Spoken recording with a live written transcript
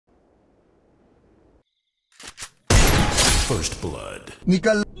First blood.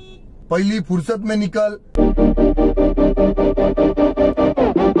 निकल, पहली फुर्सत में निकल।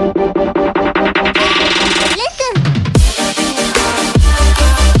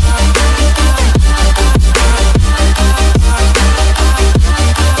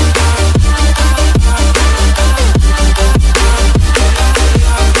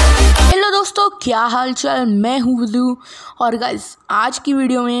 क्या हाल चाल, मैं हूँ विधु। और गाइस आज की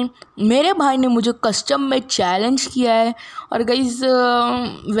वीडियो में मेरे भाई ने मुझे कस्टम में चैलेंज किया है। और गाइस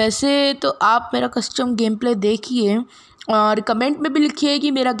वैसे तो आप मेरा कस्टम गेम प्ले देखिए और कमेंट में भी लिखिए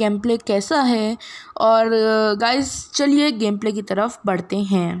कि मेरा गेम प्ले कैसा है। और गाइस चलिए गेम प्ले की तरफ बढ़ते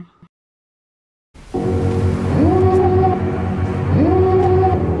हैं।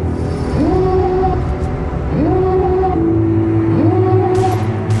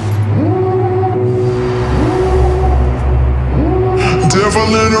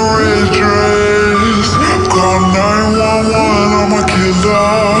 Devil in a red dress, call 911, I'm a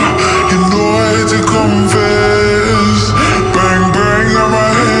killer. You know I hate to confess. Bang bang, got my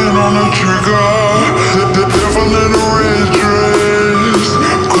hand on the trigger. The devil in a red dress,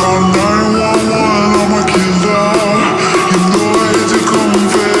 call 911, I'm a killer. You know I hate to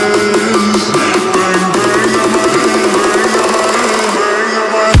confess. Bang bang, got my hand,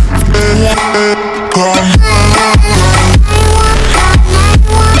 call.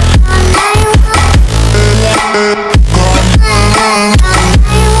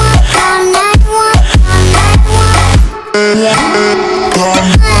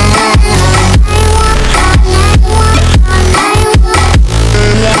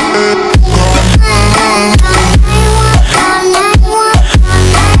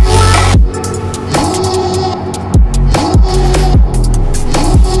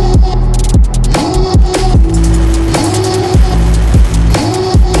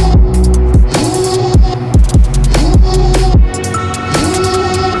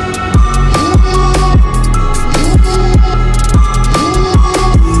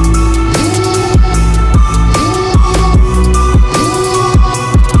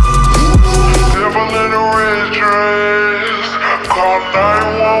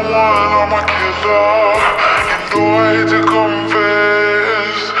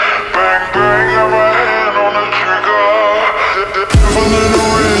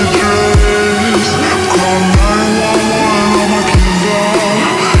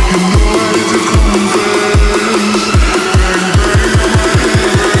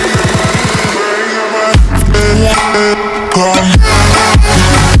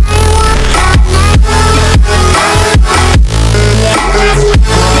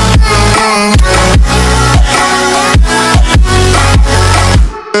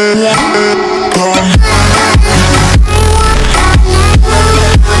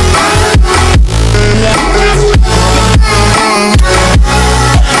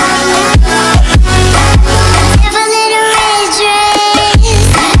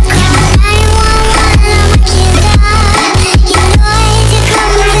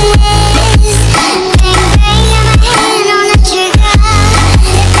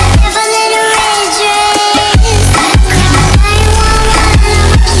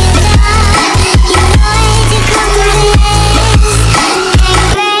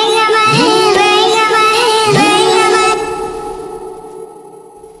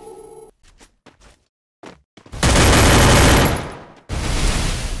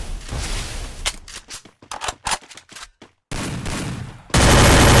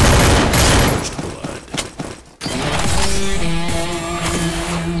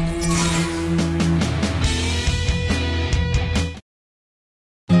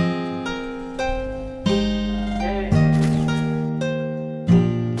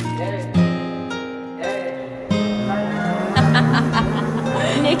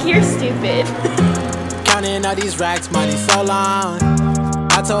 Nick, you're stupid. Counting all these racks, money so long.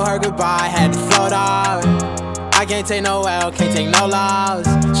 I told her goodbye, had to float off. I can't take no L, can't take no loss.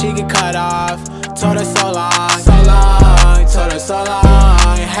 She get cut off, told her so long, told her so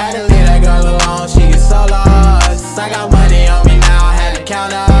long. Had to leave that girl alone, she get so lost. I got money on me now, had to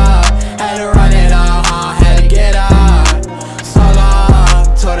count up, had to run it up, had to get up. So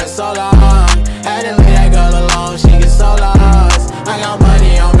long, told her so long. Had to leave that girl alone, she get so lost. I got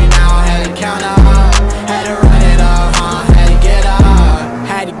money on me now, had to count up, had to run it up, had to get up,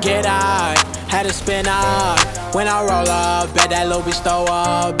 had to get up, had to spin up. When I roll up, bet that little bitch throw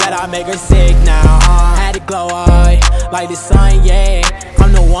up, bet I make her sick now, had to glow up, like the sun, yeah.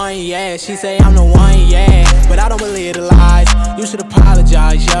 I'm the one, yeah, she say I'm the one, yeah. But I don't believe the lies, you should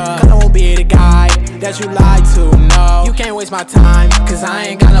apologize, yeah. Cause I won't be the guy that you lied to, no. You can't waste my time, cause I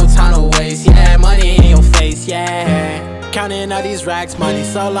ain't got no time to waste, yeah. Money in your face, yeah. Counting all these racks, money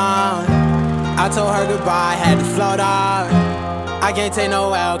so long. I told her goodbye, had to float off. I can't take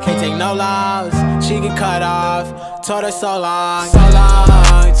no L, can't take no loss. She get cut off, told her so long. So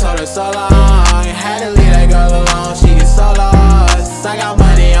long, told her so long. Had to leave that girl alone, she get so lost. I got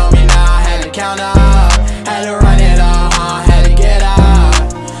money on me now, had to count up. Had to run it up, had to get out.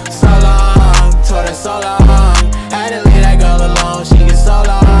 So long, told her so long. Had to leave that girl alone, she get so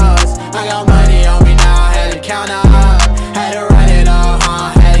lost. I got money on me now, had to count up. Had to run it up,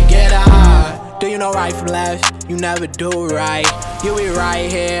 had to get out. Do you know right from left? You never do right. You be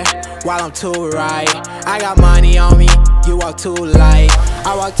right here while I'm too right. I got money on me, you walk too light.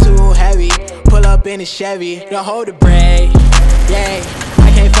 I walk too heavy, pull up in a Chevy. Don't hold the brake, yeah.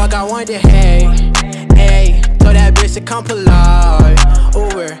 I can't fuck, I want the hay. Hey, told that bitch to come pull up.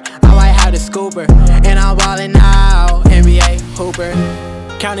 Uber, I might have the scooper. And I'm ballin' out, NBA hooper.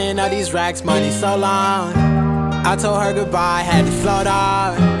 Counting all these racks, money so long. I told her goodbye, had to float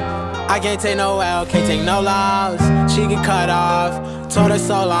off. I can't take no L, can't take no loss. She get cut off, told her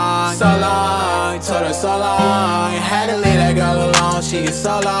so long. So long, told her so long. Had to leave that girl alone, she get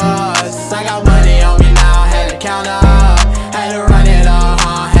so lost. I got money on me now, had to count up. Had to run it up,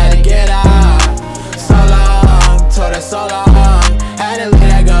 had to get out. So long, told her so long. Had to leave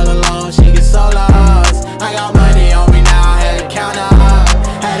that girl alone, she get so lost. I got money on me now, had to count up.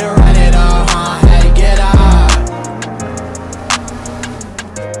 Had to run it up, had to get out.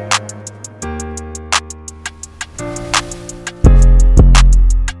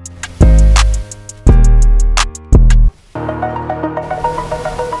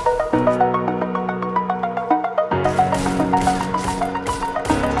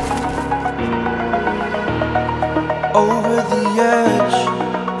 Over the edge,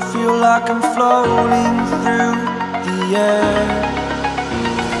 feel like I'm floating through the air.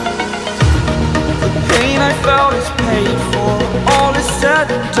 The pain I felt is paid for, all is said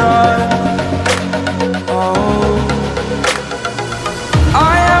and done. Oh,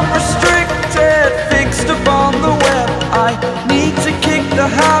 I am restricted, fixed upon the web. I need to kick the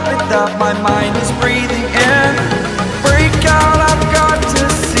habit that my mind is breathing in. Break out, I've got to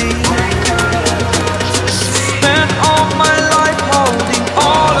see. Spent all my life holding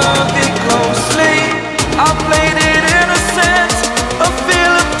all of it closely. I played it innocent, a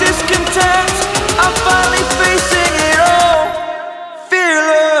feel of discontent. I'm finally facing it all,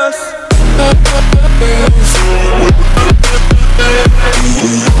 fearless.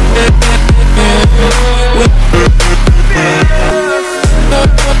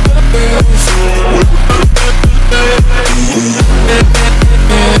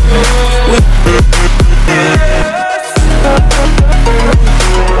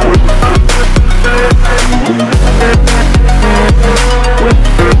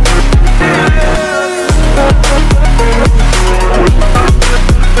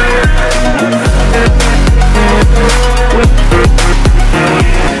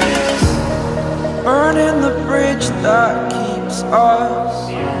 Burning the bridge that keeps us.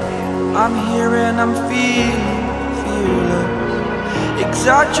 I'm here and I'm feeling fearless.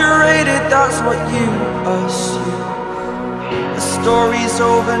 Exaggerated, that's what you assume. The story's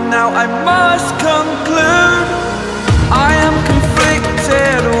over now, I must conclude. I am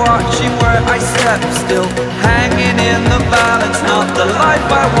conflicted, watching where I step still, hanging in the balance. Not the life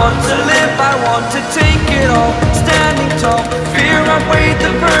I want to live, I want to take it all. Standing tall, fear outweighed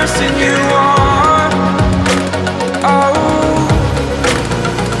the person you are. Oh,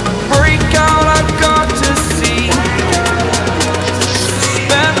 break out, I've got to see.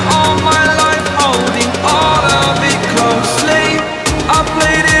 Spent all my life holding all of it closely. I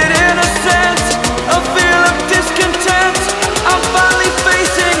played it innocent, a feel of discontent. I'm finally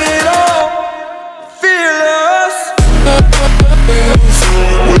facing it all, fearless.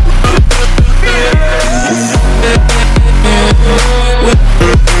 Fearless.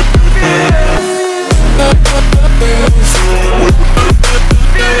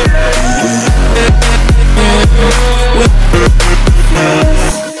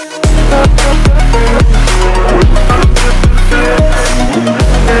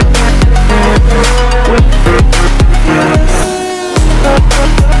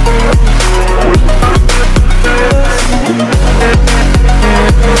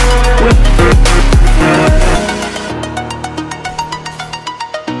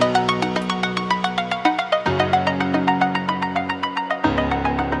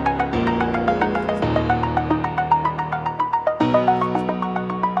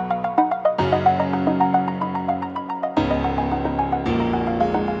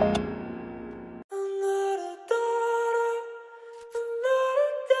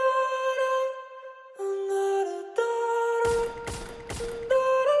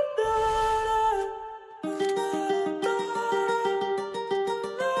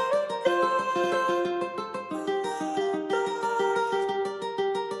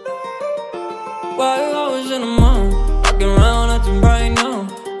 Why you always in the mood? Rockin' around acting right now.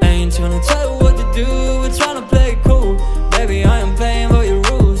 I ain't tryna tell you what to do, we're tryna play it cool. Baby, I am playing by your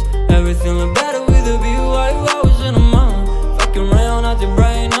rules. Everything look better with a view. Why you always in the mood? Fucking around acting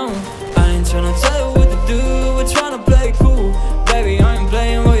right now. I ain't tryna tell you what to do, we're tryna play it cool. Baby, I am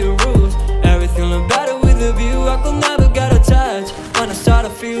playing by your rules. Everything look better with a view. I could never get attached. When I start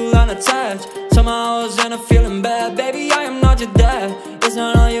to feel unattached, somehow I was in a feeling bad. Baby, I am not your dad. It's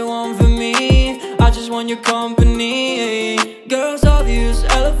not all you want from me, I just want your company. Girls obvious,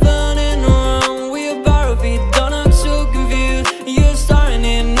 elephant in the room. We about to be done, I'm so confused. You're starting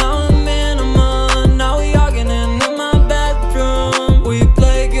it, now I'm in a month. Now we arguing in my bedroom. We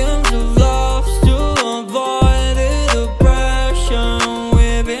play games of love to avoid the depression.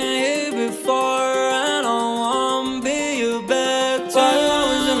 We've been here before and I won't be your bed. Why you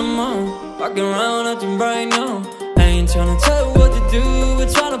always in the mood? Walking around acting right now. I ain't tryna tell you what to do, we're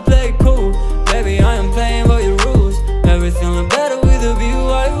tryna play it cool. Baby, I am playing by your rules. Everything look better with a view.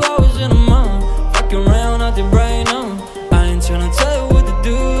 Why you always in the mood? Fucking around acting right now. I ain't tryna tell you what to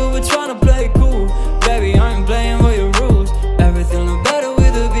do, we're tryna play it cool. Baby, I am playing by your rules. Everything look better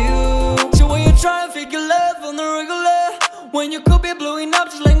with a view. So when you try and figure love on the regular, when you could be blowing up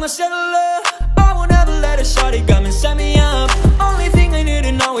just like my cellular, I won't ever let a shawty come and set me up. Only thing I need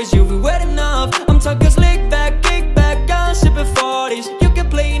to know is you'll be wet enough. I'm talking slick back, kick back, gun sipping 40s. You can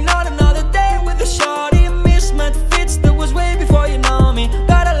play not another day with a shawty. A mismatch fits that was way before you know me.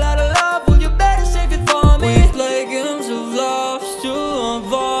 Got a lot of love, well you better save it for me. We play games of love to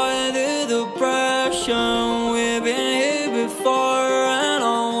avoid the depression. We've been here before and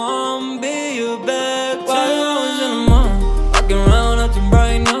I won't be your bed. Why you always in the mood? Walking around acting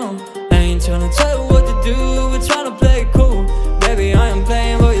right now. I ain't tryna tell you what to do, we're tryna play it cool. Baby, I am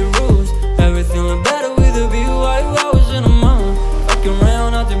playing by your rules. Everything look better with a view. Why you always in the mood? Fucking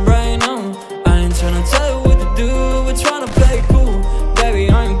around acting right now. I ain't tryna tell you what to do, we're tryna play it cool. Baby,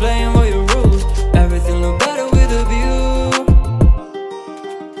 I am playing by your rules. Everything look better with a view.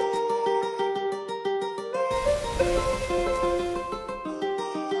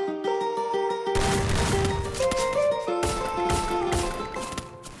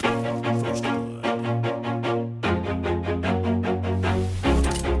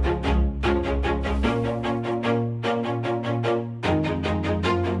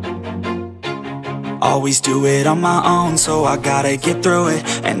 Always do it on my own, so I gotta get through it.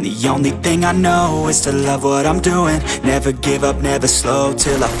 And the only thing I know is to love what I'm doing. Never give up, never slow,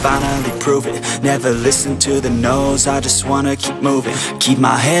 till I finally prove it. Never listen to the no's, I just wanna keep moving. Keep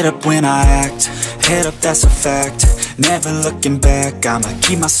my head up when I act, head up, that's a fact. Never looking back, I'ma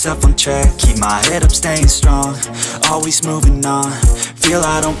keep myself on track. Keep my head up, staying strong, always moving on. Feel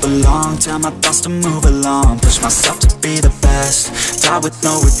I don't belong, tell my thoughts to move along. Push myself to be the best, die with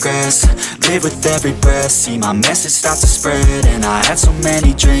no regrets. Live with every breath, see my message start to spread. And I had so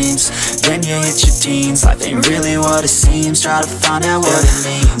many dreams, then you hit your teens. Life ain't really what it seems, try to find out what it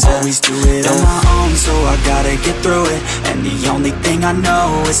means. Always do it on my own, so I gotta get through it. And the only thing I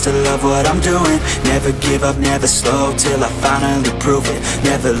know is to love what I'm doing. Never give up, never slow, till I finally prove it.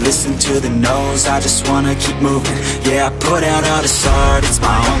 Never listen to the no's, I just wanna keep moving. Yeah, I put out all this art, it's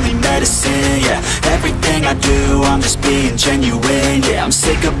my only medicine. Yeah, everything I do, I'm just being genuine. Yeah, I'm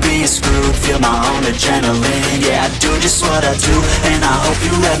sick of being screwed, feel my own adrenaline. Yeah, I do just what I do, and I hope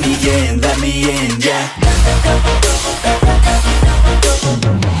you let me in, yeah.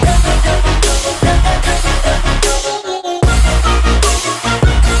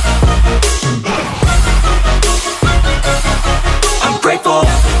 I'm grateful,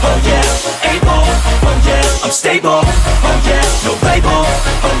 oh yeah, able, oh yeah, I'm stable, oh yeah, no label,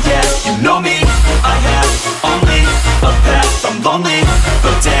 oh yeah, you know me, I have only a path, I'm lonely,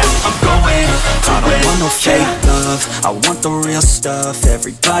 but damn, I'm going to win. I don't want no fake love, I want the real stuff.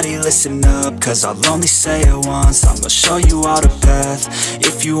 Everybody listen up, cause I'll only say it once. I'm gonna show you all the path,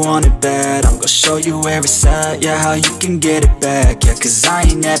 if you want it bad. I'm gonna show you where it's at, yeah, how you can get it back. Yeah, cause I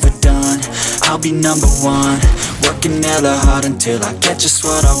ain't never done, I'll be number one. Working hella hard until I get just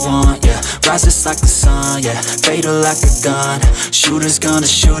what I want, yeah. Rises like the sun, yeah, fatal like a gun. Shooter's gonna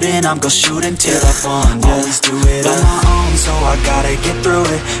shoot and I'm gonna shoot until I've won, yeah. Always do it on my own, so I gotta get through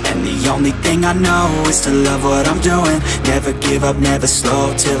it. And the only thing I know is to love what I'm doing. Never give up, never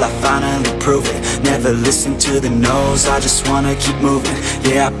slow, till I finally prove it. Never listen to the no's, I just wanna keep moving.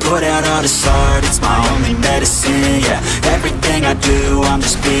 Yeah, I put out all this art, it's my only medicine. Yeah, everything I do, I'm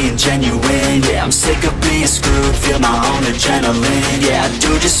just being genuine. Yeah, I'm sick of being screwed, feel my own adrenaline. Yeah, I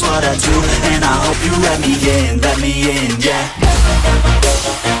do just what I do, and I hope you let me in, yeah.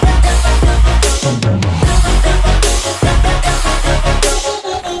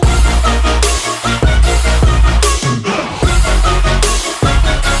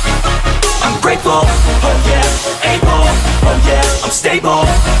 stable,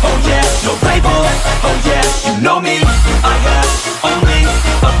 oh yeah, no label, oh yeah, you know me. I have only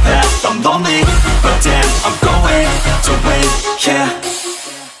a path, I'm lonely, but damn, I'm going to win, yeah.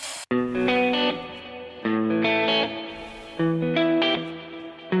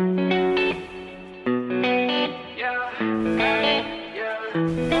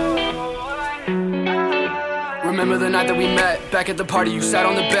 Remember the night that we met, back at the party, you sat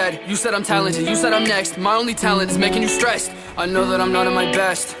on the bed. You said I'm talented, you said I'm next. My only talent is making you stressed. I know that I'm not at my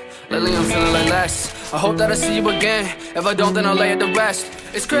best, lately I'm feeling like less. I hope that I see you again, if I don't then I'll lay it to rest.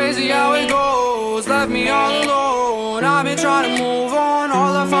 It's crazy how it goes, left me all alone. I've been trying to move on,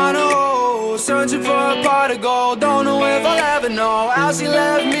 all I find are holes. Searching for a pot of gold, don't know if I'll ever know how she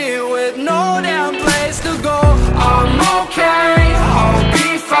left me with no damn place to go. I'm okay, I'll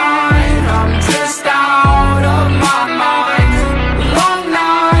be fine.